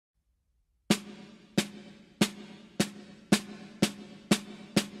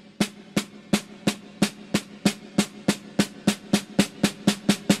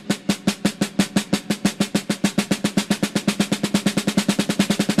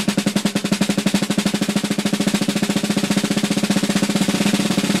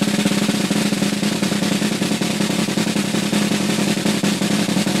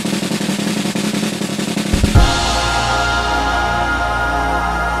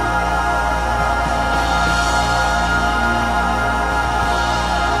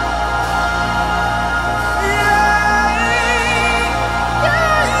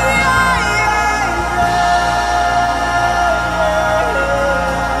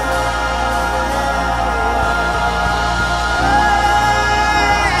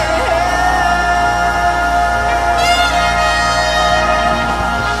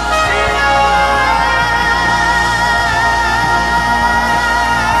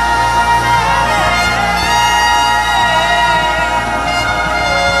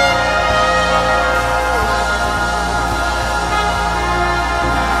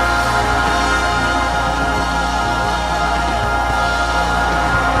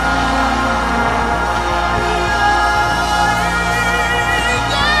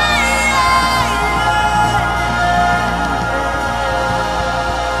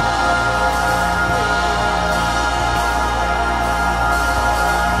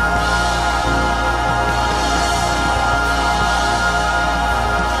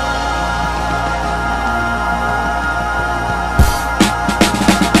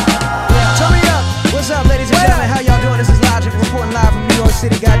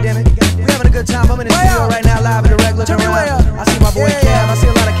City, goddammit. We having a good time. I'm in the studio right now, live at the regular. Turn around. I see my boy Cav. I see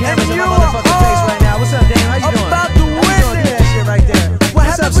a lot of cameras in my motherfucking face right now. What's up, Damian? How you doing? About to win it. That shit right there. What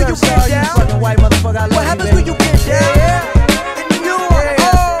happens when you get down? You fucking white motherfucker. I love What you, happens baby. when you get down? And you are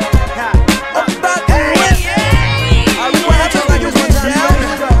all about to win it. What happens when you get down?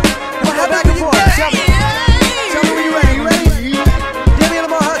 What happens when you get down? Tell me when you ready. You ready? Damian,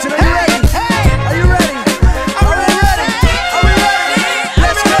 Lemar, Hudson, are you ready? Are you ready? Are we ready? Are we ready?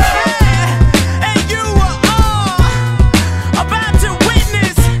 Let's go. And you are all about to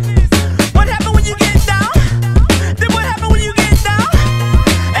witness what happened when you get down. Then what happened when you get down?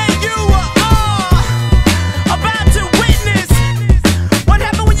 And you are all about to witness what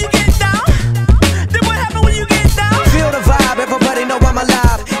happened when you get down. Then what happened when you get down? Feel the vibe, everybody know I'm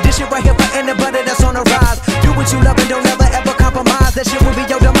alive. This shit right here for anybody that's on the rise. Do what you love and don't ever ever compromise. That shit will be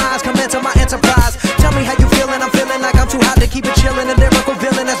your demise, come into my enterprise. Tell me how you feeling, I'm feeling like I'm too hot to keep it chillin'. A lyrical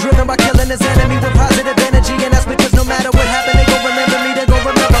villain that's driven by killing his enemy with positive energy. And that's because no matter what happened, they gon' remember me, they gon'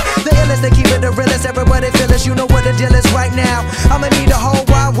 remember the illest, they keep it the realest. Everybody feel it, you know what the deal is right now. I'ma need the whole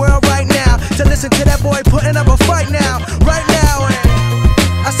wide world right now to listen to that boy putting up a fight now, right now. And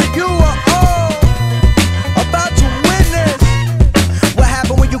I said you are all about to win this. What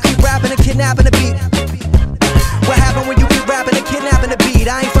happened when you keep rapping and kidnapping the beat? What happened when you keep rapping and kidnapping the beat?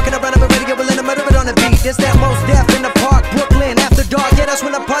 I ain't fucking around, I'm ready to get willing to murder it on the beat. This that most death in the park, Brooklyn after dark. Yeah, that's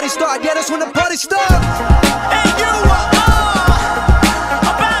when the party start. Yeah, that's when the party start. And you are all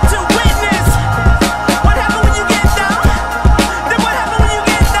about to witness what happened when you get down. Then what happened when you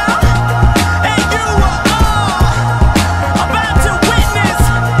get down? And you are all about to witness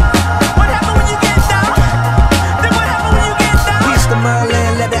what happened when you get down. Then what happened when you get down? Peace to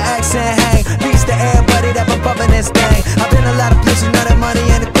Merlin, let the accent hang. Peace to everybody that been bumping this thing. I've been a lot of places, know that money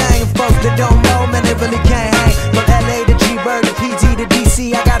ain't a thing. And folks that don't know, man, they really can't hang. From LA to G-Bird to PG to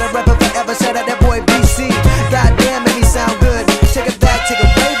DC, I got a rapper forever, shout out that boy BC. Goddamn, make me sound good. Take it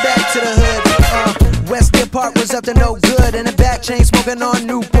way back to the hood. West End Park was up to no good. In the back, chain smoking on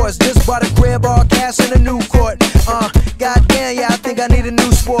Newports. Just bought a crib, all cash in a new court. Goddamn, yeah, I think I need a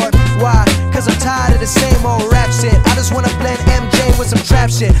new sport. Why? Cause I'm tired of the same old rap shit. I just wanna blend MJ with some trap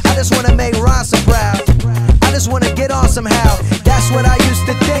shit. I just wanna make Ronson proud. I just wanna get on somehow. That's what I used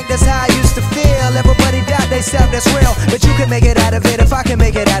to think, that's how I used to feel. Everybody doubt they self, that's real. But you can make it out of it if I can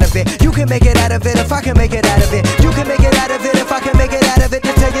make it out of it. You can make it out of it if I can make it out of it.